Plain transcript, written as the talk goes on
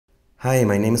Hi,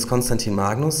 my name is Konstantin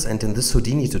Magnus, and in this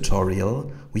Houdini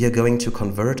tutorial we are going to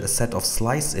convert a set of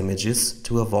slice images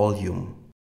to a volume.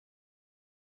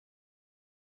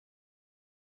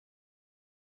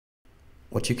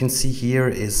 What you can see here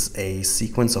is a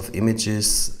sequence of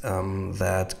images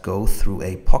that go through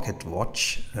a pocket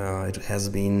watch. It has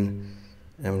been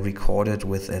recorded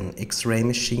with an X-ray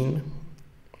machine,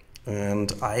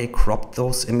 and I cropped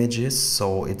those images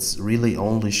so it's really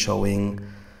only showing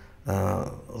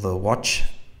the watch.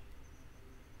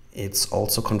 It's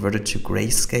also converted to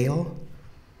grayscale.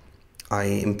 I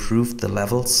improved the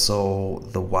levels so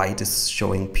the white is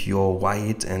showing pure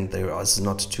white and there is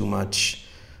not too much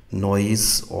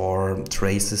noise or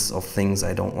traces of things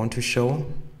I don't want to show.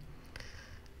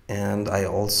 And I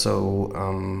also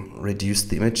reduced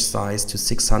the image size to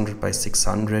 600 by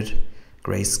 600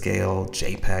 grayscale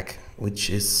JPEG, which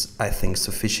is, I think,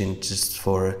 sufficient just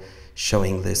for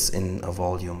showing this in a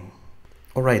volume.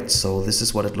 Alright, so this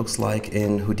is what it looks like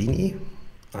in Houdini.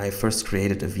 I first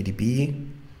created a VDB,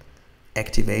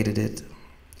 activated it,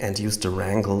 and used a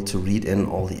wrangle to read in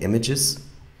all the images.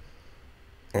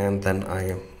 And then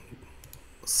I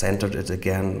centered it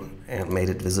again and made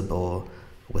it visible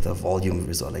with a volume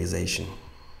visualization.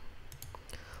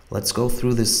 Let's go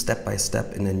through this step by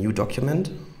step in a new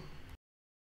document.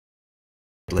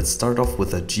 Let's start off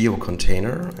with a geo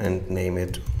container and name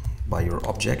it by your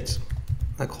object.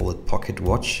 I call it pocket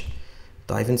watch.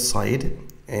 Dive inside,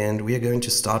 and we are going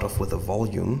to start off with a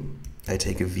volume. I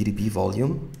take a VDB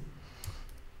volume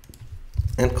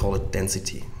and call it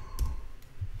density.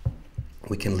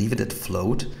 We can leave it at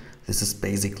float. This is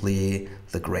basically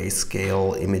the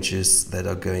grayscale images that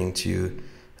are going to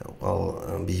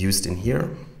be used in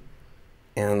here.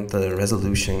 And the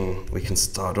resolution, we can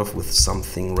start off with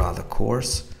something rather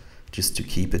coarse just to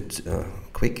keep it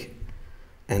quick.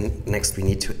 And next we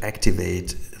need to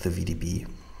activate the VDB.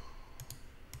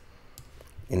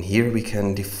 In here we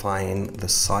can define the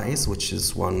size, which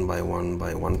is 1 by 1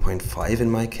 by 1.5 in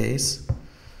my case.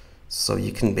 So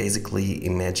you can basically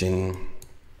imagine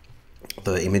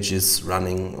the images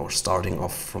running or starting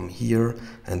off from here,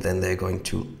 and then they're going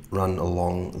to run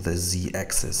along the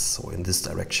z-axis, so in this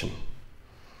direction.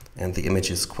 And the image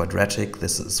is quadratic.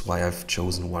 This is why I've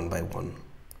chosen 1 by 1.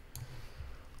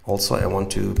 Also, I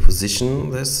want to position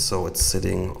this so it's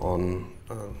sitting on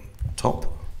top.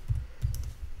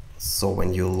 So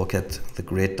when you look at the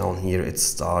grid down here, it's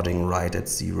starting right at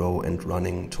 0 and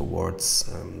running towards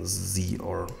Z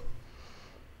or,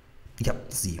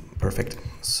 yep, Z, perfect.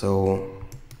 So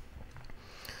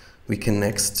we can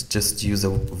next just use a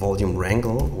volume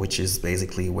wrangle, which is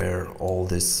basically where all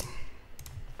this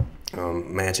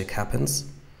magic happens.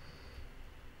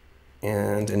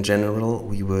 And in general,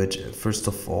 we would first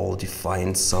of all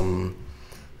define some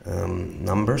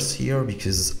numbers here,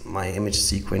 because my image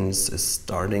sequence is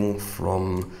starting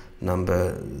from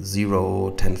number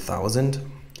 0, 10,000.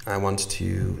 I want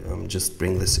to just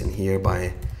bring this in here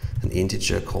by an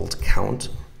integer called count.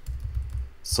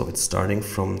 So it's starting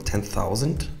from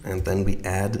 10,000, and then we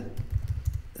add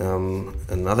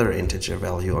another integer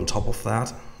value on top of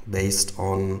that based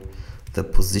on the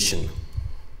position.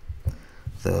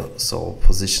 So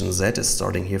position Z is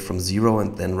starting here from 0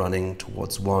 and then running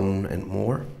towards 1 and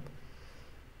more.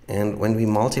 And when we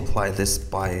multiply this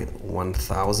by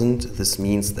 1000, this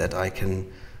means that I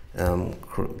can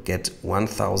get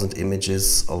 1000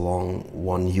 images along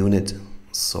one unit.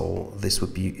 So this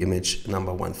would be image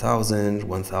number 1000,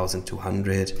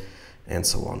 1200, and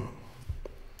so on.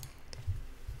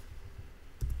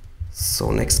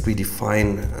 So next we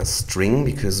define a string,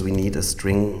 because we need a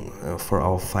string for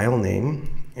our file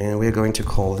name, and we're going to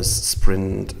call this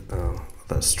sprint.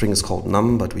 The string is called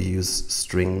num, but we use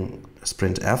string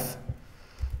sprintf,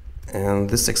 and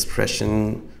this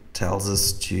expression tells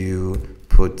us to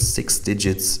put 6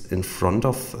 digits in front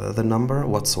of the number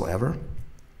whatsoever,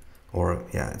 or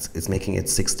yeah, it's making it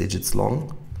 6 digits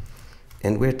long,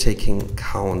 and we're taking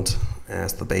count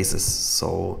as the basis.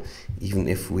 So even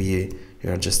if we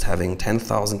are just having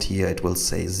 10,000 here, it will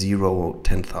say 0,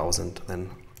 10,000 then,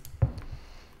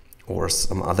 or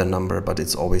some other number, but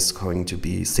it's always going to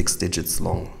be 6 digits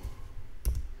long.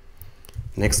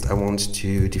 Next, I want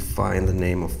to define the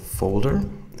name of folder,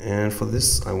 and for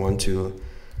this I want to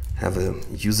have a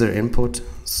user input,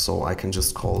 so I can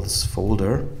just call this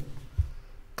folder.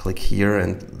 Click here,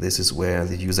 and this is where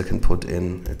the user can put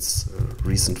in its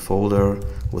recent folder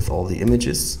with all the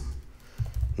images.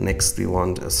 Next, we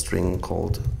want a string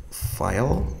called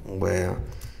file, where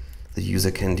the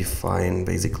user can define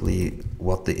basically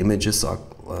what the images are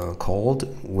called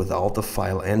without the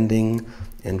file ending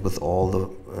and with all the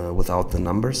without the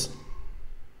numbers.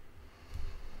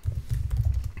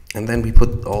 And then we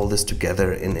put all this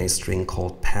together in a string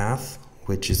called path,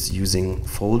 which is using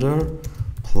folder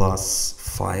plus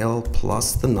file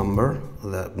plus the number.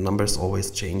 The number is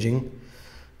always changing.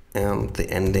 And the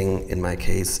ending in my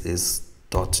case is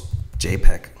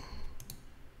 .jpg.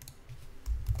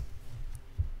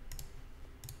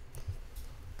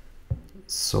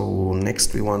 So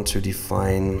next we want to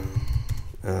define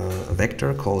a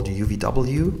vector called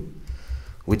UVW,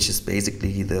 which is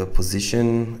basically the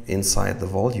position inside the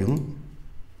volume.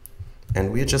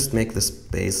 And we just make this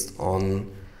based on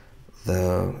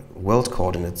the world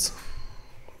coordinates,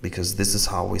 because this is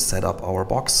how we set up our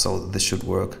box, so this should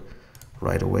work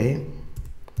right away.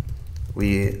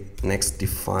 We next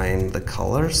define the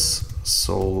colors.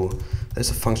 So there's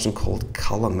a function called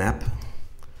color map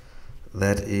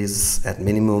that is at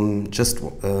minimum just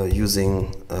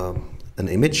using an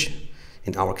image,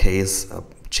 in our case a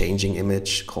changing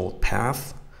image called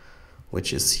path,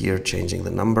 which is here changing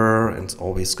the number, and it's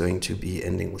always going to be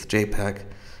ending with JPEG,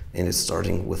 and it's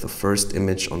starting with the first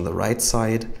image on the right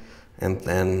side, and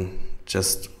then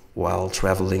just while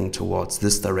traveling towards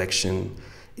this direction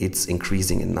it's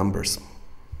increasing in numbers.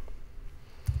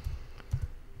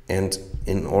 And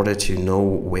in order to know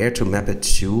where to map it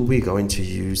to, we're going to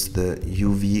use the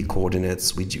UV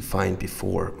coordinates we defined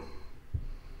before.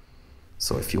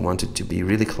 So if you wanted to be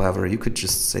really clever, you could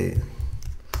just say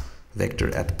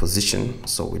vector at position,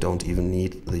 so we don't even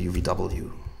need the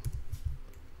UVW.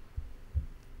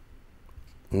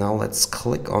 Now let's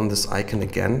click on this icon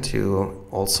again to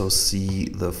also see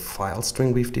the file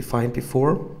string we've defined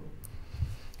before.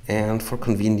 And for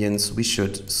convenience, we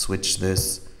should switch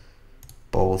this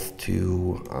both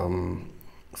to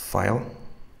file,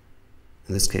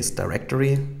 in this case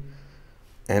directory,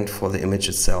 and for the image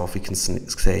itself we can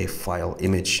say file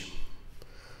image.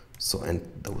 So, and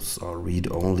those are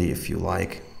read only if you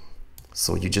like.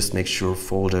 So you just make sure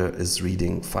folder is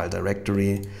reading file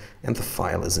directory and the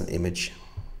file is an image.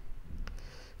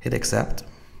 Hit accept,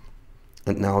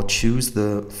 and now choose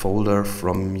the folder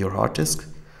from your hard disk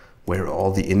where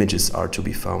all the images are to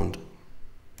be found.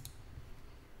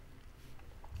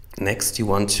 Next you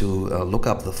want to look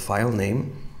up the file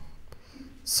name.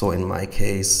 So in my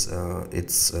case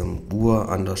it's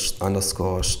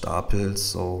underscore Stapel,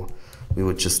 so we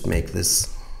would just make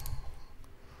this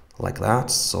like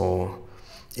that. So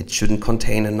it shouldn't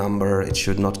contain a number, it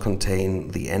should not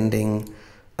contain the ending.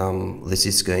 This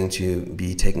is going to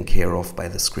be taken care of by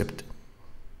the script.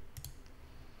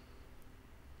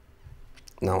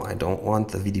 Now I don't want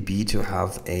the VDB to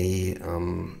have a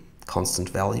constant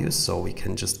value, so we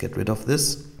can just get rid of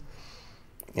this.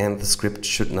 And the script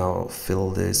should now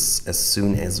fill this as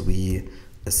soon as we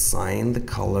assign the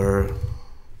color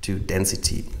to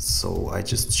density. So I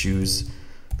just choose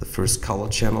the first color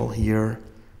channel here,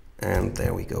 and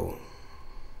there we go.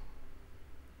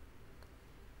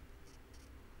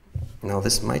 Now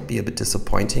this might be a bit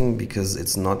disappointing because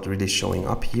it's not really showing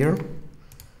up here,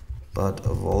 but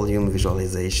a volume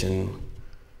visualization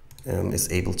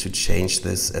is able to change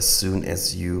this as soon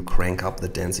as you crank up the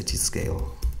density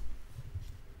scale.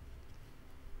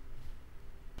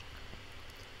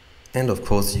 And of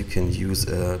course you can use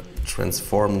a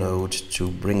transform node to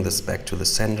bring this back to the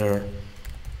center.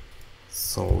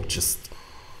 So just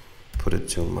put it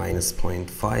to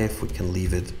 -0.5, we can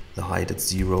leave it the height at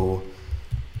 0,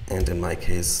 and in my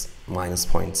case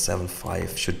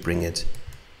 -0.75 should bring it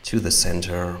to the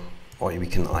center, or we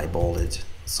can eyeball it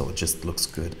so it just looks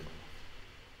good.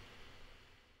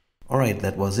 Alright,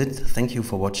 that was it. Thank you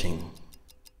for watching.